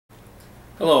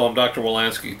Hello, I'm Dr.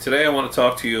 Wolanski. Today I want to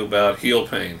talk to you about heel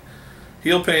pain.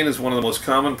 Heel pain is one of the most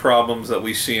common problems that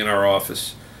we see in our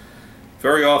office.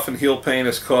 Very often heel pain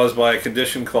is caused by a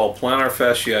condition called plantar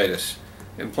fasciitis.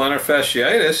 In plantar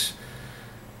fasciitis,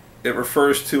 it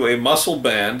refers to a muscle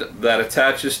band that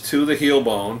attaches to the heel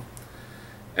bone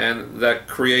and that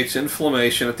creates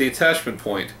inflammation at the attachment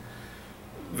point.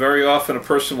 Very often a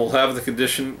person will have the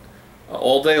condition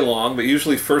all day long, but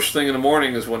usually first thing in the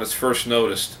morning is when it's first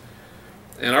noticed.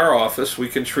 In our office, we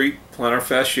can treat plantar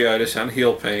fasciitis and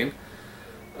heel pain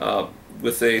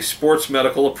with a sports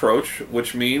medical approach,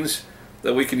 which means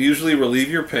that we can usually relieve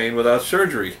your pain without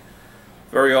surgery.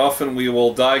 Very often we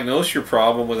will diagnose your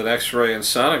problem with an x-ray and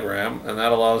sonogram, and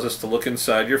that allows us to look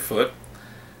inside your foot,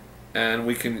 and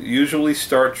we can usually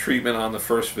start treatment on the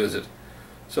first visit.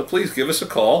 So please give us a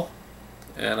call,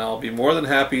 and I'll be more than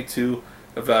happy to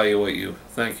evaluate you.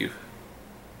 Thank you.